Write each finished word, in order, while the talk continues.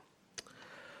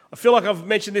I feel like I've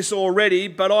mentioned this already,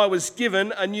 but I was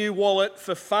given a new wallet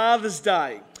for Father's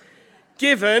Day.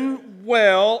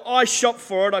 Well, I shopped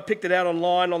for it. I picked it out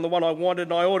online on the one I wanted,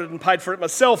 and I ordered and paid for it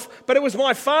myself. But it was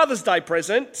my Father's Day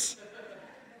present.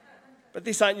 But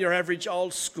this ain't your average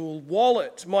old school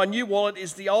wallet. My new wallet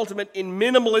is the ultimate in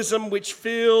minimalism, which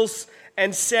feels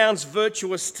and sounds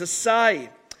virtuous to say.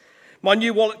 My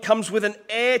new wallet comes with an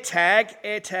AirTag.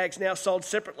 AirTag's now sold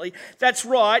separately. That's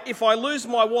right, if I lose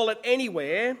my wallet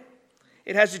anywhere,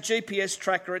 it has a GPS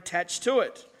tracker attached to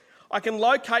it. I can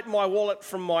locate my wallet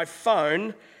from my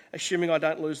phone, assuming I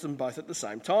don't lose them both at the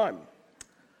same time.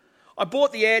 I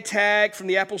bought the AirTag from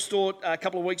the Apple Store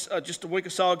just a week or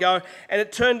so ago, and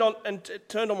it turned on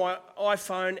my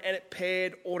iPhone and it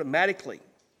paired automatically.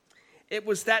 It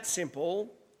was that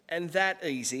simple and that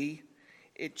easy.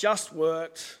 It just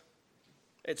worked.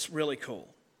 It's really cool.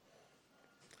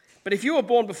 But if you were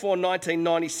born before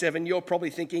 1997, you're probably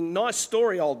thinking, nice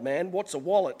story, old man, what's a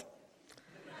wallet?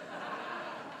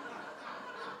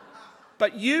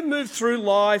 But you move through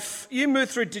life, you move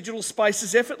through digital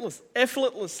spaces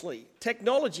effortlessly.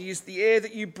 Technology is the air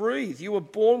that you breathe. You were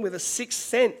born with a sixth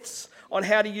sense on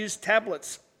how to use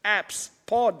tablets, apps,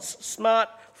 pods,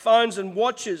 smartphones and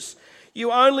watches.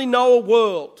 You only know a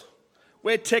world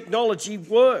where technology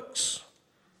works.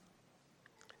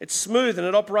 It's smooth and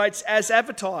it operates as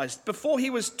advertised. Before he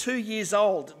was 2 years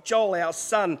old, Joel, our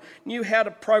son, knew how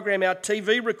to program our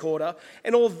TV recorder,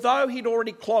 and although he'd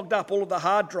already clogged up all of the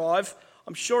hard drive,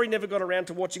 I'm sure he never got around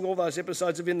to watching all those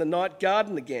episodes of In the Night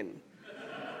Garden again.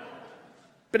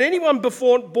 But anyone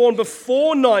born before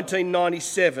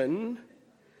 1997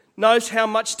 knows how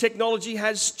much technology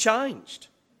has changed.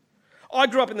 I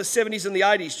grew up in the 70s and the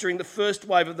 80s during the first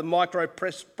wave of the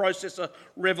microprocessor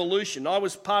revolution. I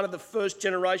was part of the first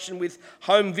generation with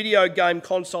home video game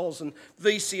consoles and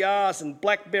VCRs and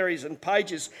Blackberries and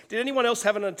Pages. Did anyone else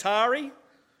have an Atari?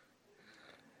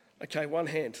 Okay, one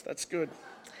hand, that's good.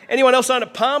 Anyone else own a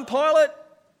Palm Pilot?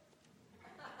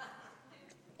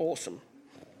 Awesome.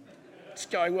 It's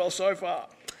going well so far.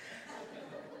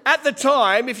 At the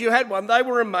time, if you had one, they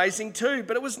were amazing too,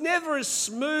 but it was never as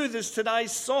smooth as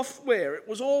today's software. It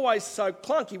was always so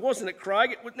clunky, wasn't it,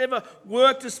 Craig? It never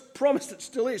worked as promised. It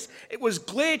still is. It was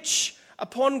glitch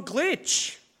upon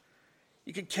glitch.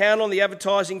 You could count on the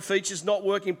advertising features not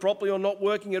working properly or not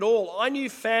working at all. I knew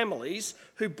families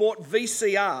who bought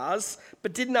VCRs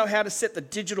but didn't know how to set the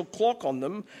digital clock on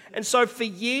them, and so for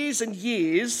years and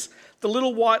years, the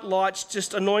little white lights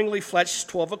just annoyingly flashed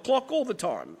 12 o'clock all the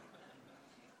time.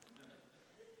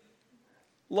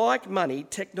 Like money,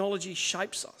 technology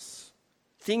shapes us.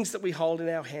 Things that we hold in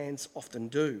our hands often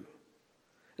do.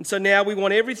 And so now we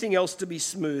want everything else to be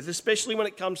smooth, especially when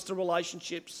it comes to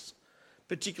relationships,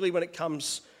 particularly when it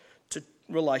comes to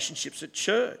relationships at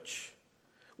church.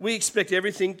 We expect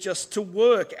everything just to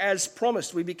work as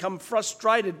promised. We become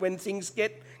frustrated when things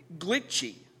get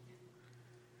glitchy.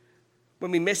 When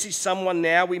we message someone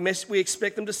now, we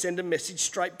expect them to send a message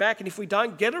straight back. And if we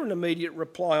don't get an immediate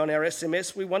reply on our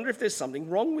SMS, we wonder if there's something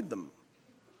wrong with them.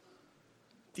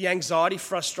 The anxiety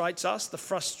frustrates us. The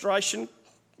frustration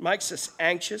makes us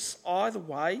anxious. Either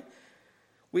way,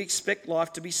 we expect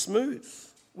life to be smooth.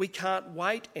 We can't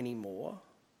wait anymore.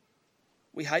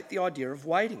 We hate the idea of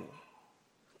waiting.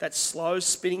 That slow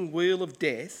spinning wheel of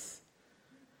death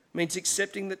means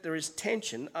accepting that there is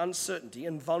tension, uncertainty,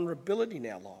 and vulnerability in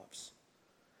our lives.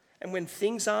 And when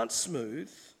things aren't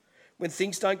smooth, when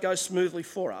things don't go smoothly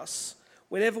for us,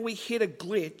 whenever we hit a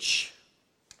glitch,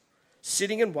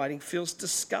 sitting and waiting feels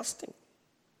disgusting.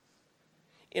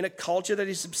 In a culture that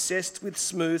is obsessed with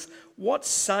smooth, what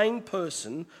sane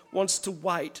person wants to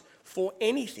wait for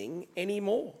anything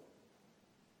anymore?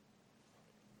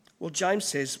 Well, James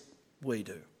says we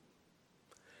do.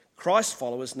 Christ's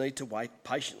followers need to wait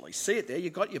patiently. See it there,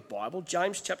 you've got your Bible,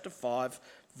 James chapter 5,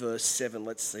 verse 7.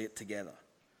 Let's see it together.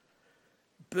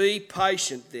 Be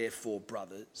patient, therefore,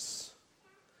 brothers,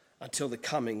 until the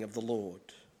coming of the Lord.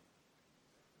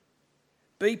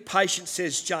 Be patient,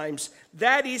 says James.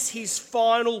 That is his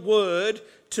final word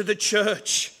to the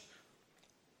church.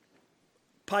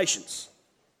 Patience.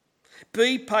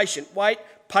 Be patient. Wait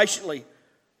patiently.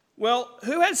 Well,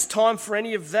 who has time for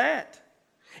any of that?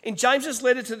 In James's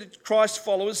letter to the Christ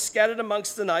followers scattered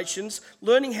amongst the nations,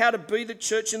 learning how to be the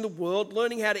church in the world,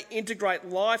 learning how to integrate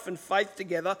life and faith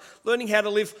together, learning how to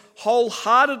live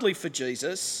wholeheartedly for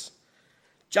Jesus,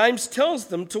 James tells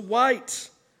them to wait.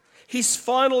 His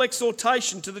final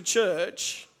exhortation to the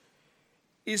church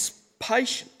is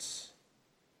patience.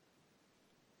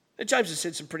 Now, James has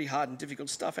said some pretty hard and difficult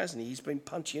stuff, hasn't he? He's been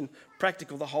punchy and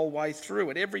practical the whole way through.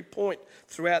 At every point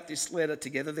throughout this letter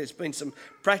together, there's been some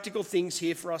practical things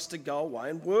here for us to go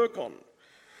away and work on.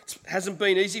 It hasn't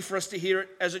been easy for us to hear it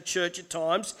as a church at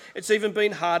times. It's even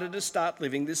been harder to start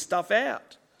living this stuff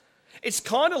out. It's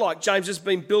kind of like James has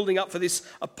been building up for this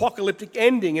apocalyptic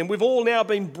ending, and we've all now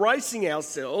been bracing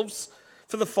ourselves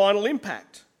for the final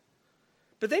impact.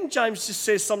 But then James just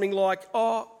says something like,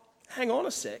 oh, hang on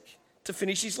a sec, to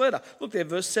finish his letter. Look there,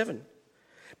 verse 7.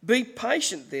 Be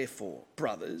patient, therefore,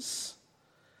 brothers,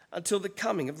 until the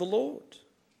coming of the Lord.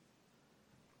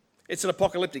 It's an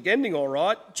apocalyptic ending, all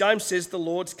right. James says the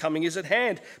Lord's coming is at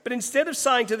hand. But instead of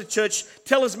saying to the church,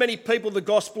 tell as many people the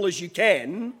gospel as you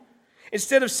can,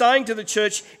 instead of saying to the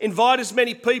church, invite as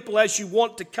many people as you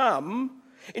want to come,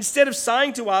 instead of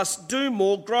saying to us, do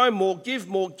more, grow more, give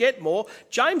more, get more,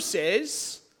 James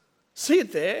says, see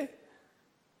it there,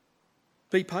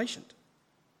 be patient.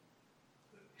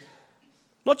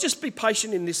 Not just be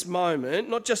patient in this moment,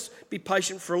 not just be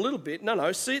patient for a little bit.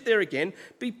 No, see it there again.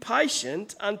 Be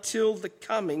patient until the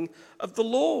coming of the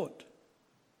Lord.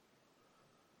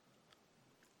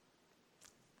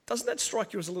 Doesn't that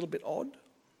strike you as a little bit odd?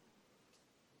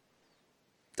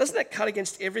 Doesn't that cut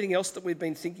against everything else that we've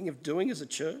been thinking of doing as a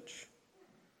church?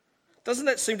 Doesn't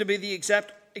that seem to be the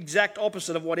exact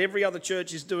opposite of what every other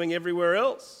church is doing everywhere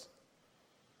else?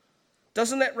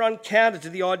 Doesn't that run counter to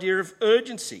the idea of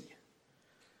urgency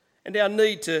and our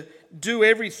need to do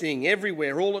everything,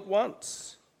 everywhere, all at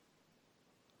once?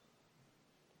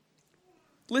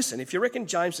 Listen, if you reckon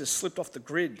James has slipped off the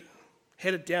grid,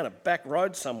 headed down a back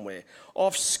road somewhere,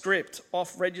 off script,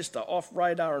 off register, off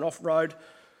radar and off road,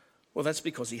 well, that's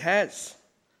because he has.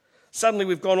 Suddenly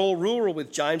we've gone all rural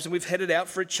with James and we've headed out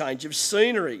for a change of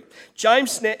scenery.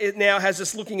 James now has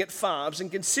us looking at farms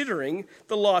and considering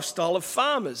the lifestyle of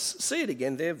farmers. See it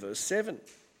again there, verse 7.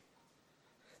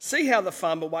 See how the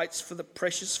farmer waits for the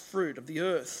precious fruit of the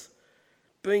earth,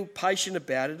 being patient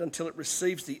about it until it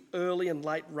receives the early and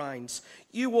late rains.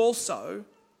 You also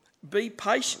be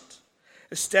patient.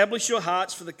 Establish your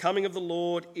hearts, for the coming of the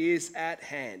Lord is at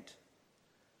hand.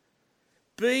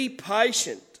 Be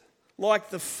patient like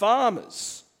the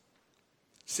farmers,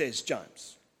 says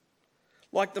James.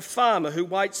 Like the farmer who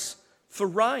waits for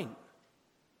rain.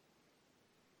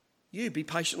 You be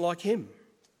patient like him.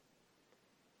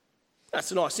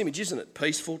 That's a nice image, isn't it?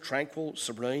 Peaceful, tranquil,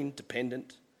 serene,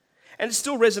 dependent. And it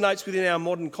still resonates within our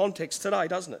modern context today,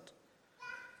 doesn't it?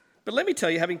 But let me tell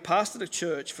you, having pastored a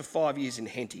church for 5 years in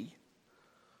Henty,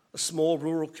 a small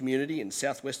rural community in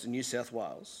southwestern New South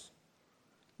Wales,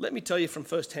 let me tell you from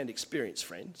first-hand experience,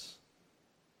 friends,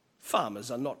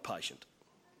 farmers are not patient.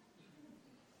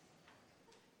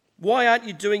 Why aren't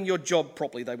you doing your job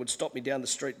properly? They would stop me down the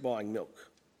street buying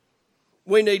milk.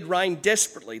 We need rain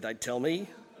desperately, they'd tell me.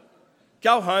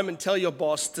 Go home and tell your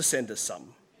boss to send us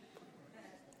some.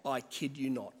 I kid you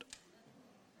not.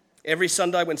 Every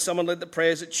Sunday when someone led the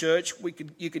prayers at church,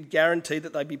 you could guarantee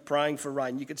that they'd be praying for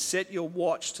rain. You could set your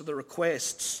watch to the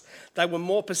requests. They were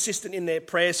more persistent in their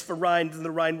prayers for rain than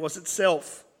the rain was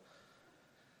itself.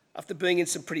 After being in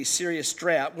some pretty serious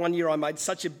drought, one year I made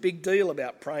such a big deal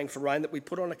about praying for rain that we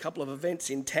put on a couple of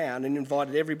events in town and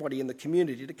invited everybody in the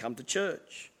community to come to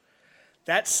church.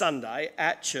 That Sunday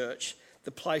at church,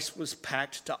 the place was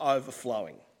packed to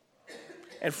overflowing.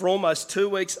 And for almost 2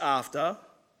 weeks after,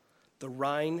 the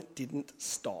rain didn't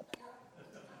stop.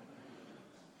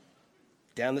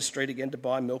 Down the street again to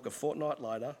buy milk a fortnight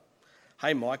later.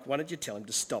 Hey, Mike, why don't you tell him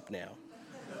to stop now?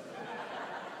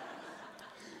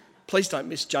 Please don't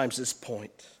miss James's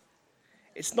point.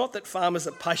 It's not that farmers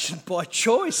are patient by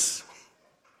choice.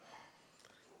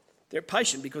 They're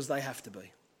patient because they have to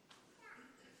be.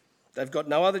 They've got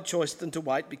no other choice than to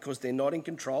wait because they're not in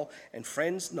control. And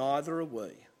friends, neither are we.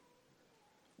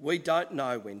 We don't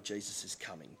know when Jesus is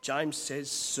coming. James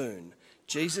says soon.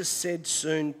 Jesus said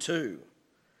soon too.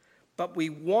 But we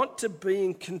want to be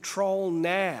in control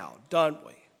now, don't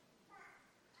we?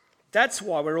 That's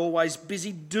why we're always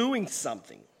busy doing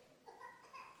something.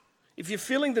 If you're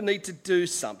feeling the need to do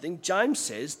something, James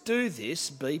says, do this,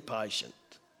 be patient.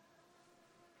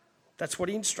 That's what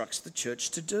he instructs the church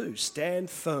to do.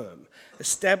 Stand firm.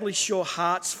 Establish your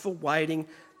hearts for waiting.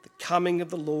 The coming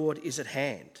of the Lord is at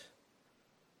hand.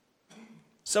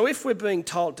 So if we're being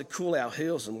told to cool our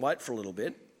heels and wait for a little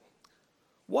bit,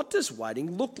 what does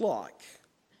waiting look like?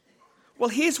 Well,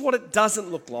 here's what it doesn't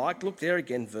look like. Look there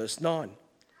again, verse 9.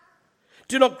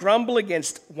 Do not grumble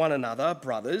against one another,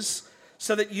 brothers,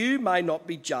 so that you may not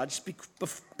be judged.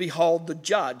 Behold, the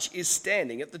judge is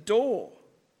standing at the door.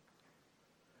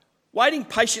 Waiting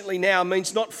patiently now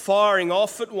means not firing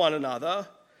off at one another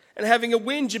and having a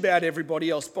whinge about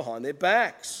everybody else behind their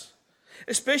backs,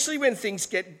 especially when things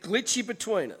get glitchy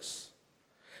between us.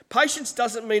 Patience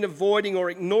doesn't mean avoiding or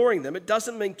ignoring them. It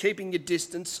doesn't mean keeping your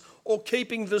distance or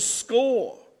keeping the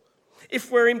score.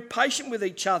 If we're impatient with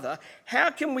each other,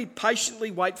 how can we patiently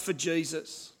wait for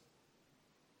Jesus?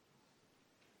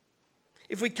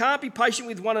 If we can't be patient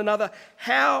with one another,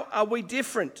 how are we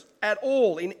different at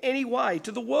all in any way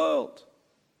to the world?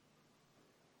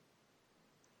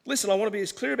 Listen, I want to be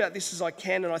as clear about this as I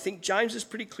can, and I think James is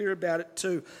pretty clear about it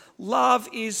too. Love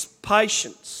is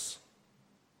patience.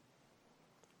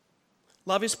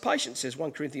 Love is patience, says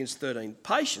 1 Corinthians 13.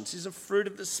 Patience is a fruit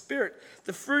of the Spirit.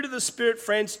 The fruit of the Spirit,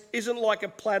 friends, isn't like a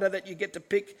platter that you get to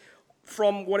pick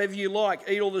from whatever you like.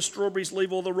 Eat all the strawberries,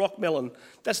 leave all the rock melon.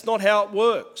 That's not how it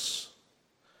works.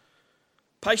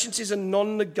 Patience is a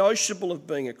non-negotiable of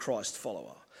being a Christ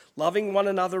follower. Loving one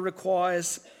another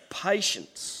requires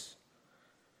patience.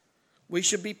 We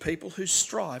should be people who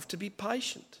strive to be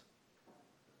patient,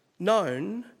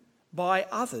 known by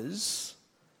others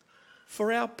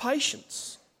for our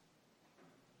patience.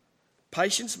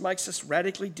 Patience makes us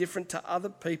radically different to other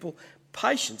people.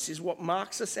 Patience is what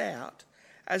marks us out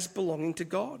as belonging to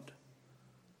God.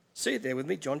 See it there with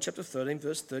me, John chapter 13,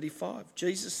 verse 35.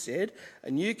 Jesus said,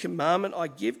 "A new commandment I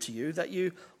give to you, that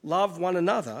you love one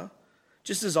another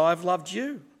just as I have loved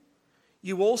you.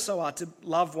 You also are to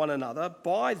love one another.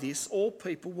 By this, all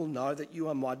people will know that you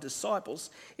are my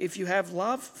disciples, if you have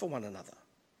love for one another."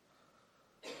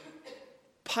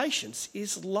 Patience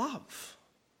is love.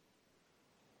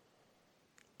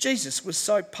 Jesus was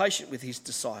so patient with his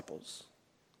disciples.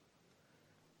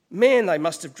 Man, they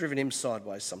must have driven him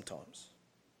sideways sometimes.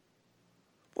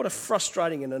 What a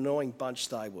frustrating and annoying bunch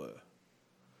they were.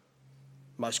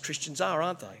 Most Christians are,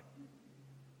 aren't they?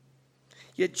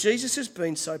 Yet Jesus has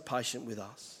been so patient with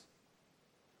us.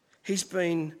 He's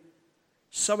been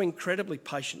so incredibly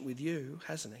patient with you,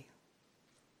 hasn't he?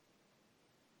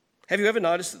 Have you ever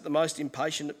noticed that the most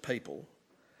impatient people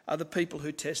are the people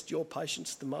who test your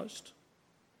patience the most?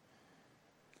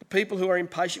 The people who are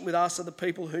impatient with us are the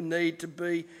people who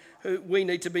we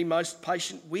need to be most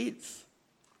patient with.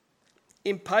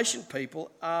 Impatient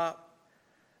people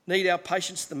need our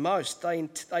patience the most. They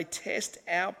test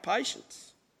our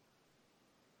patience.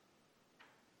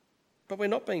 But we're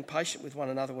not being patient with one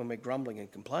another when we're grumbling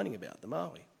and complaining about them, are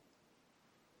we?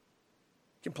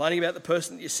 Complaining about the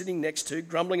person that you're sitting next to,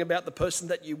 grumbling about the person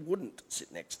that you wouldn't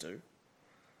sit next to.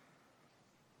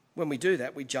 When we do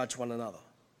that, we judge one another.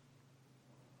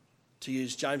 To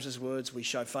use James's words, we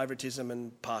show favouritism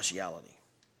and partiality.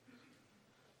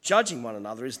 Judging one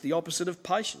another is the opposite of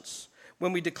patience.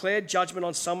 When we declare judgment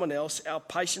on someone else, our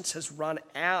patience has run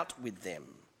out with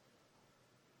them.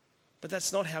 But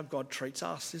that's not how God treats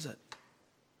us, is it?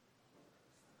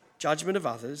 Judgment of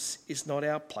others is not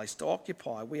our place to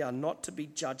occupy. We are not to be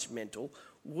judgmental.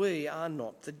 We are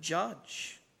not the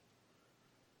judge.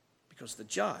 Because the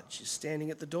judge is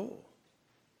standing at the door.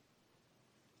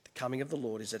 The coming of the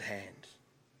Lord is at hand.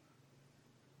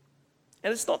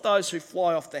 And it's not those who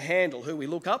fly off the handle who we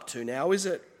look up to now, is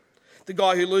it? The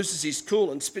guy who loses his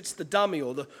cool and spits the dummy,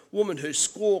 or the woman who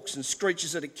squawks and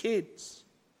screeches at her kids.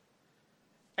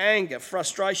 Anger,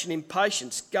 frustration,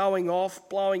 impatience, going off,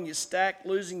 blowing your stack,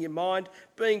 losing your mind,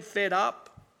 being fed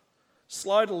up,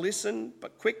 slow to listen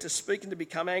but quick to speak and to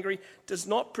become angry, does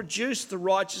not produce the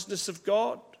righteousness of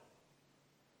God.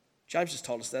 James has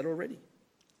told us that already.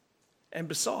 And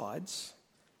besides,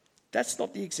 that's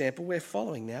not the example we're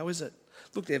following now, is it?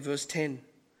 Look there, verse 10.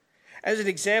 As an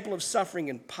example of suffering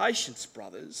and patience,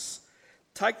 brothers,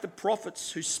 take the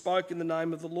prophets who spoke in the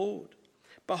name of the Lord.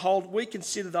 Behold, we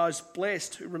consider those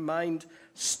blessed who remained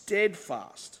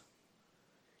steadfast.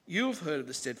 You have heard of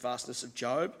the steadfastness of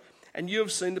Job, and you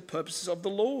have seen the purposes of the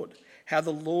Lord, how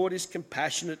the Lord is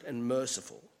compassionate and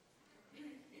merciful.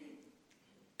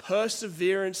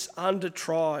 Perseverance under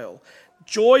trial.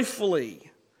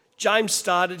 Joyfully. James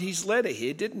started his letter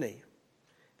here, didn't he?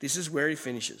 This is where he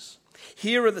finishes.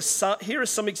 Here are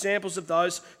some examples of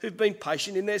those who've been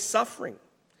patient in their suffering.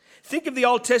 Think of the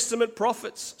Old Testament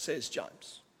prophets, says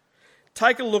James.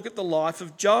 Take a look at the life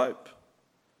of Job.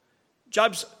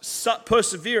 Job's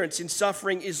perseverance in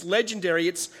suffering is legendary.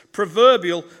 It's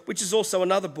proverbial, which is also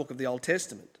another book of the Old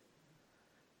Testament.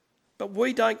 But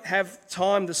we don't have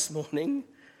time this morning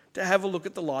to have a look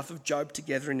at the life of Job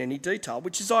together in any detail,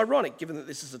 which is ironic given that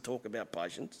this is a talk about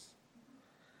patience.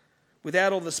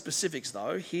 Without all the specifics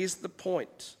though, here's the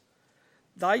point.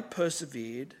 They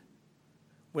persevered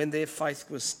when their faith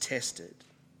was tested.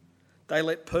 They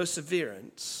let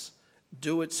perseverance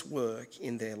do its work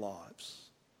in their lives.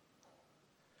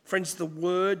 Friends, the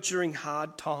word during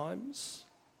hard times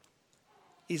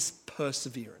is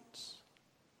perseverance.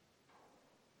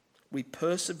 We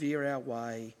persevere our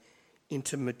way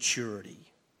into maturity.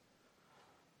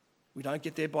 We don't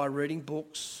get there by reading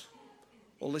books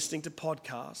or listening to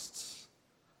podcasts.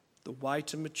 The way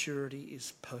to maturity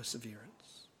is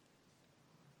perseverance.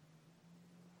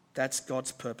 That's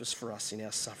God's purpose for us in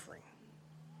our suffering.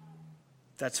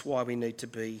 That's why we need to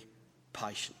be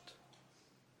patient.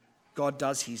 God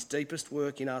does his deepest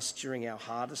work in us during our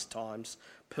hardest times.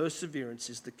 Perseverance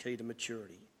is the key to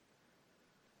maturity.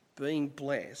 Being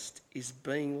blessed is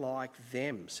being like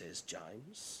them, says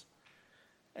James.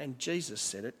 And Jesus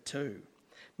said it too.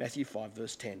 Matthew 5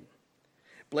 verse 10.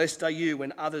 Blessed are you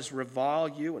when others revile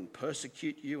you and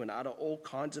persecute you and utter all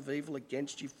kinds of evil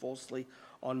against you falsely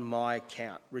on my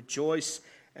account. Rejoice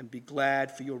and be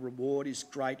glad, for your reward is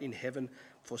great in heaven,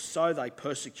 for so they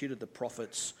persecuted the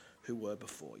prophets who were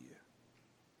before you.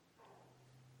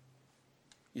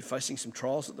 You're facing some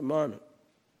trials at the moment.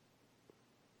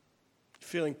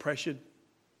 Feeling pressured.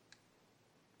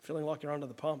 Feeling like you're under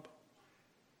the pump.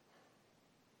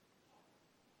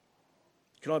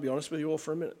 Can I be honest with you all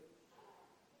for a minute?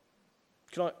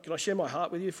 Can I share my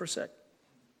heart with you for a sec?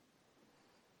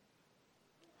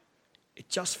 It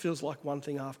just feels like one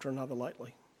thing after another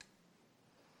lately.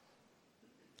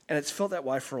 And it's felt that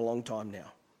way for a long time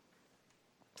now.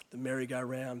 The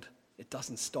merry-go-round, it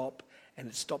doesn't stop, and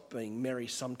it stopped being merry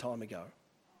some time ago.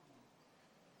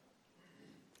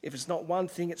 If it's not one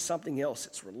thing, it's something else.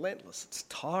 It's relentless, it's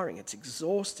tiring, it's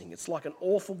exhausting. It's like an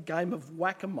awful game of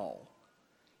whack-a-mole.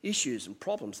 Issues and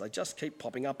problems, they just keep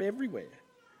popping up everywhere.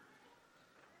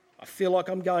 I feel like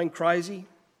I'm going crazy.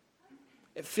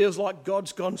 It feels like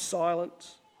God's gone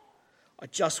silent. I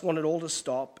just want it all to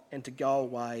stop and to go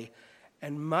away.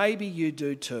 And maybe you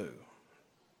do too.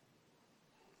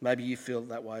 Maybe you feel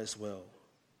that way as well.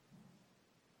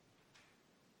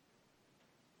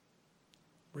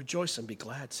 Rejoice and be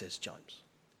glad, says James.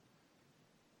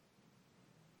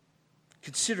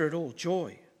 Consider it all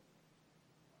joy.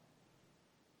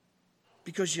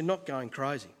 Because you're not going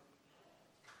crazy.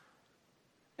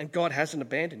 And God hasn't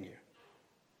abandoned you.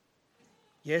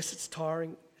 Yes, it's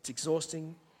tiring, it's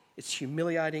exhausting, it's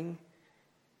humiliating,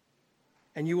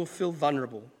 and you will feel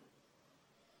vulnerable,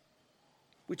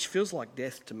 which feels like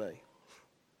death to me.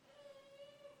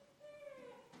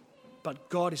 But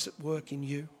God is at work in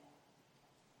you.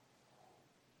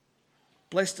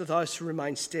 Blessed are those who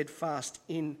remain steadfast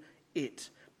in it.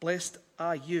 Blessed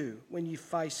are you when you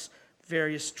face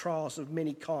various trials of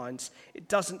many kinds. It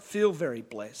doesn't feel very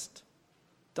blessed,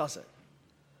 does it?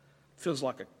 It feels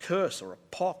like a curse or a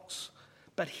pox.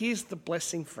 But here's the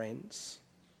blessing, friends.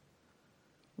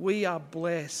 We are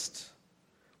blessed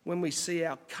when we see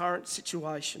our current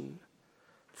situation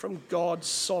from God's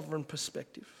sovereign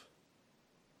perspective.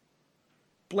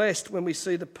 Blessed when we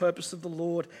see the purpose of the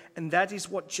Lord, and that is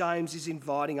what James is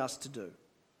inviting us to do.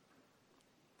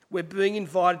 We're being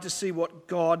invited to see what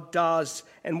God does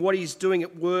and what he's doing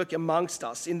at work amongst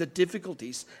us in the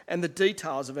difficulties and the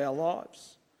details of our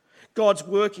lives. God's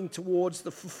working towards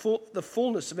the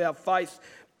fullness of our faith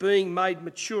being made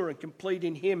mature and complete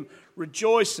in him.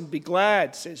 Rejoice and be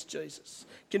glad, says Jesus.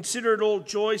 Consider it all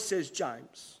joy, says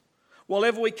James.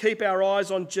 Whenever we keep our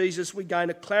eyes on Jesus, we gain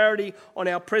a clarity on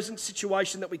our present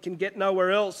situation that we can get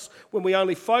nowhere else. When we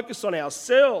only focus on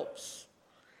ourselves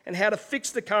and how to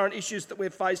fix the current issues that we're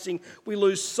facing, we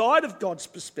lose sight of God's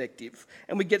perspective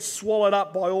and we get swallowed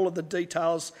up by all of the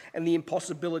details and the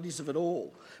impossibilities of it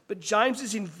all. But James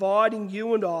is inviting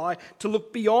you and I to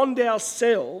look beyond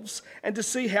ourselves and to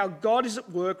see how God is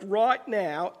at work right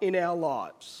now in our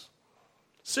lives.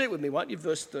 See it with me, won't you?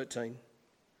 Verse 13.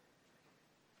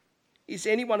 Is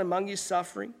anyone among you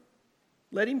suffering?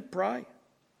 Let him pray.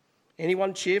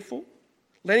 Anyone cheerful?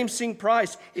 Let him sing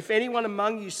praise. If anyone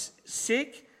among you is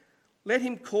sick, let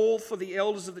him call for the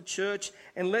elders of the church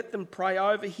and let them pray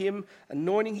over him,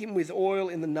 anointing him with oil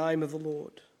in the name of the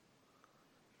Lord.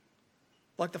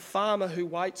 Like the farmer who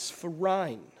waits for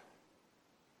rain,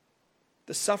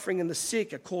 the suffering and the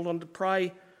sick are called on to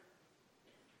pray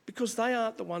because they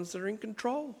aren't the ones that are in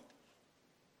control.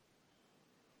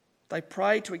 They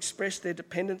pray to express their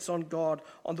dependence on God,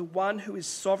 on the one who is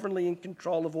sovereignly in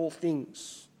control of all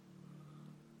things.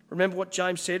 Remember what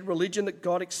James said, religion that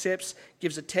God accepts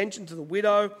gives attention to the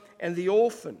widow and the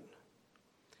orphan.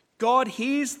 God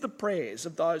hears the prayers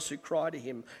of those who cry to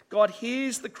him. God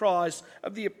hears the cries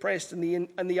of the oppressed and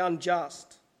the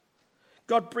unjust.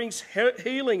 God brings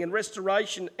healing and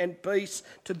restoration and peace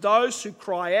to those who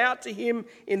cry out to him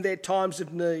in their times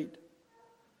of need.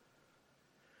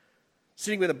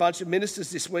 Sitting with a bunch of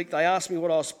ministers this week, they asked me what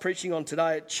I was preaching on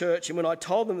today at church, and when I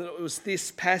told them that it was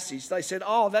this passage, they said,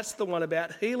 "Oh, that's the one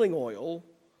about healing oil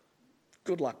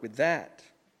Good luck with that.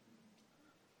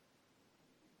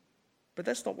 But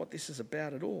that's not what this is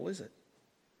about at all, is it?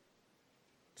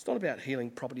 It's not about healing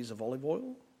properties of olive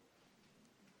oil.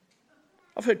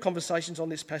 I've heard conversations on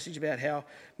this passage about how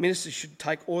ministers should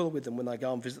take oil with them when they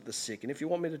go and visit the sick. And if you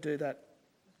want me to do that,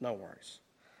 no worries.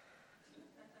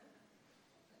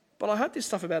 But I hope this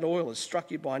stuff about oil has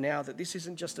struck you by now, that this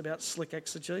isn't just about slick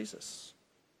exegesis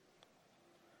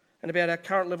and about our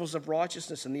current levels of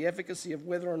righteousness and the efficacy of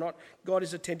whether or not God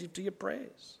is attentive to your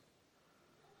prayers.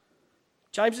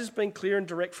 James has been clear and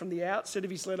direct from the outset of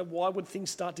his letter. Why would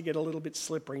things start to get a little bit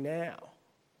slippery now?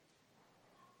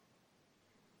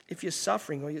 If you're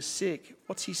suffering or you're sick,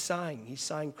 what's he saying? He's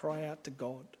saying cry out to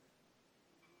God.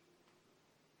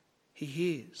 He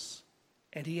hears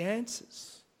and he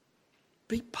answers.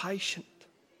 Be patient.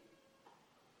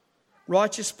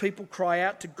 Righteous people cry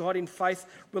out to God in faith.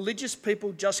 Religious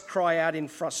people just cry out in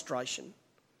frustration.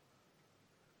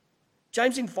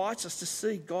 James invites us to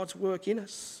see God's work in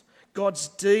us, God's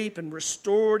deep and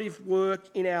restorative work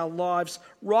in our lives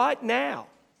right now.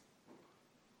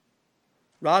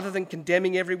 Rather than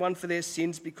condemning everyone for their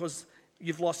sins because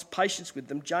you've lost patience with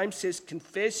them, James says,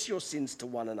 confess your sins to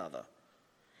one another.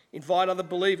 Invite other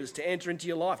believers to enter into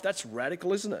your life. That's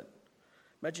radical, isn't it?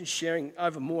 Imagine sharing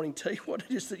over morning tea what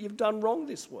it is that you've done wrong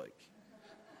this week.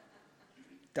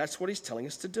 That's what he's telling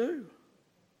us to do.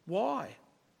 Why?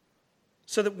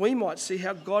 So that we might see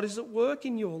how God is at work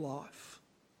in your life.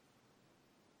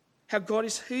 How God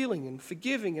is healing and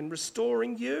forgiving and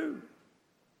restoring you.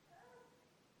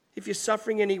 If you're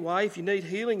suffering anyway, if you need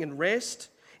healing and rest,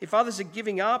 if others are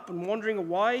giving up and wandering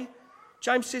away,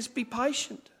 James says be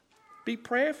patient, be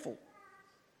prayerful.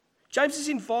 James is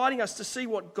inviting us to see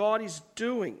what God is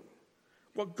doing,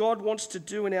 what God wants to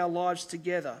do in our lives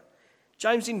together.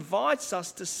 James invites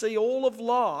us to see all of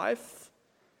life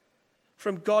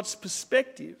from God's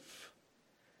perspective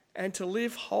and to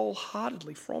live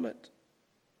wholeheartedly from it.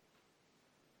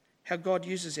 How God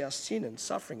uses our sin and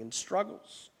suffering and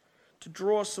struggles to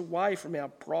draw us away from our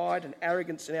pride and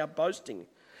arrogance and our boasting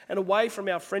and away from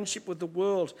our friendship with the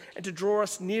world and to draw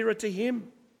us nearer to him.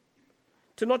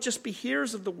 To not just be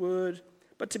hearers of the word,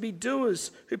 but to be doers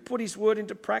who put his word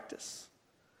into practice.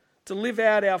 To live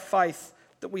out our faith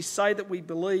that we say that we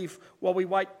believe while we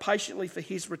wait patiently for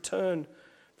his return.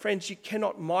 Friends, you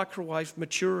cannot microwave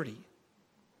maturity.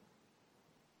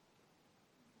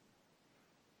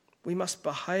 We must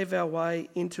behave our way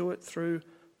into it through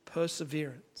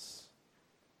perseverance.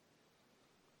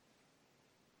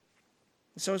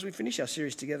 So as we finish our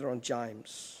series together on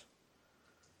James,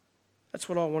 that's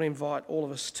what I want to invite all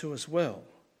of us to as well.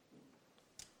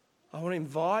 I want to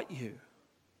invite you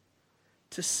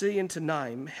to see and to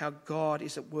name how God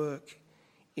is at work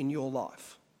in your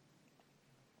life.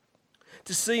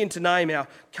 To see and to name our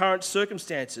current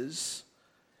circumstances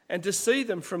and to see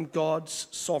them from God's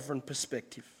sovereign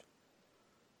perspective.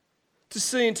 To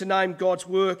see and to name God's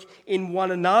work in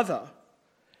one another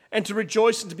and to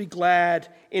rejoice and to be glad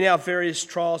in our various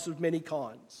trials of many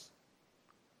kinds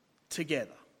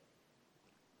together.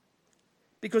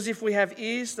 Because if we have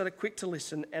ears that are quick to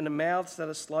listen and mouths that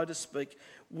are slow to speak,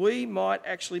 we might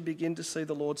actually begin to see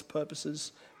the Lord's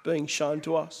purposes being shown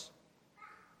to us.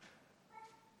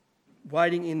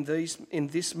 Waiting in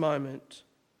this moment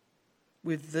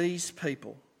with these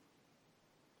people.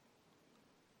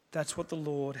 That's what the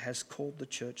Lord has called the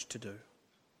church to do.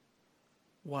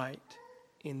 Wait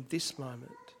in this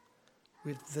moment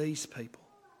with these people.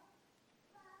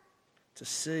 To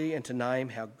see and to name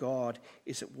how God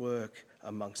is at work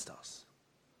amongst us.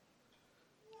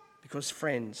 Because,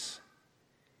 friends,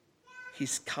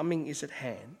 his coming is at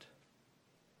hand.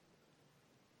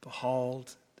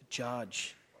 Behold, the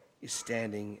judge is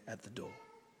standing at the door.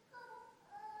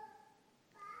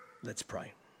 Let's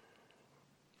pray.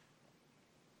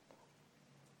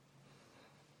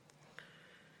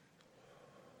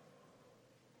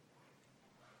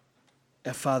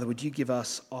 Our Father, would you give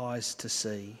us eyes to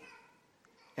see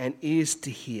and ears to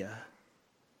hear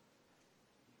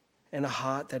and a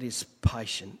heart that is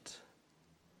patient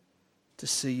to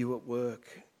see you at work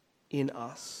in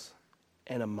us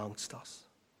and amongst us.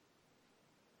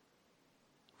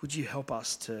 Would you help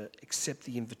us to accept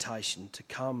the invitation to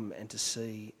come and to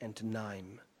see and to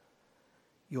name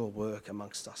your work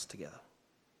amongst us together?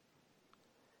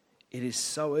 It is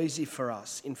so easy for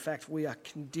us. In fact, we are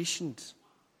conditioned,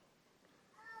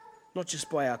 not just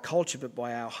by our culture, but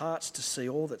by our hearts, to see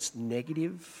all that's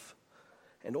negative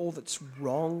and all that's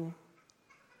wrong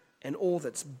and all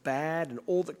that's bad and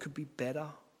all that could be better.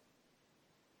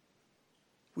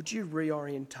 Would you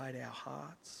reorientate our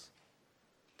hearts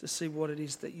to see what it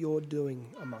is that you're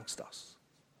doing amongst us?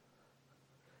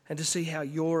 and to see how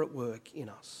you're at work in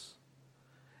us,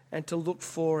 and to look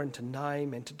for and to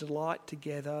name and to delight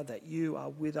together that you are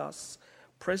with us,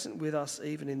 present with us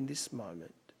even in this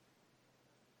moment.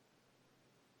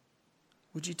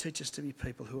 Would you teach us to be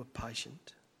people who are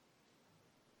patient?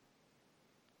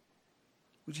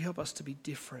 Would you help us to be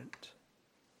different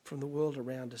from the world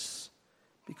around us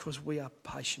because we are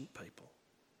patient people?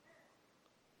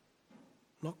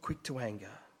 Not quick to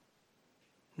anger,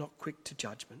 not quick to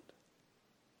judgment.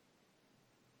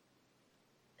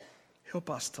 Help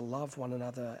us to love one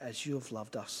another as you have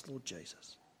loved us, Lord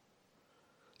Jesus,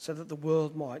 so that the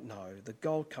world might know, the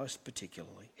Gold Coast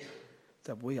particularly,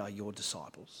 that we are your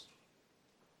disciples.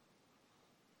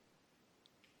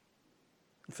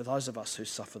 And for those of us who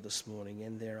suffer this morning,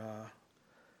 and there are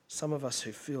some of us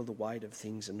who feel the weight of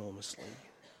things enormously,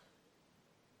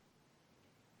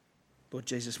 Lord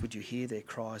Jesus, would you hear their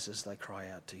cries as they cry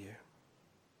out to you?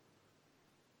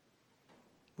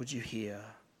 Would you hear,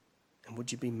 and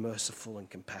would you be merciful and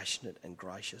compassionate and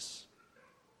gracious?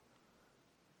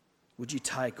 Would you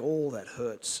take all that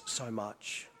hurts so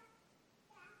much,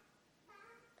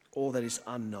 all that is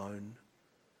unknown,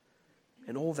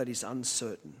 and all that is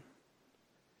uncertain,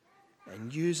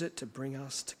 and use it to bring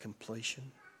us to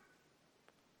completion,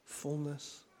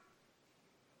 fullness,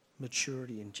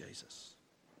 maturity in Jesus?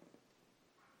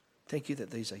 Thank you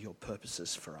that these are your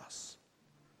purposes for us.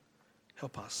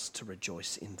 Help us to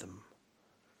rejoice in them.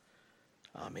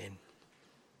 Amen.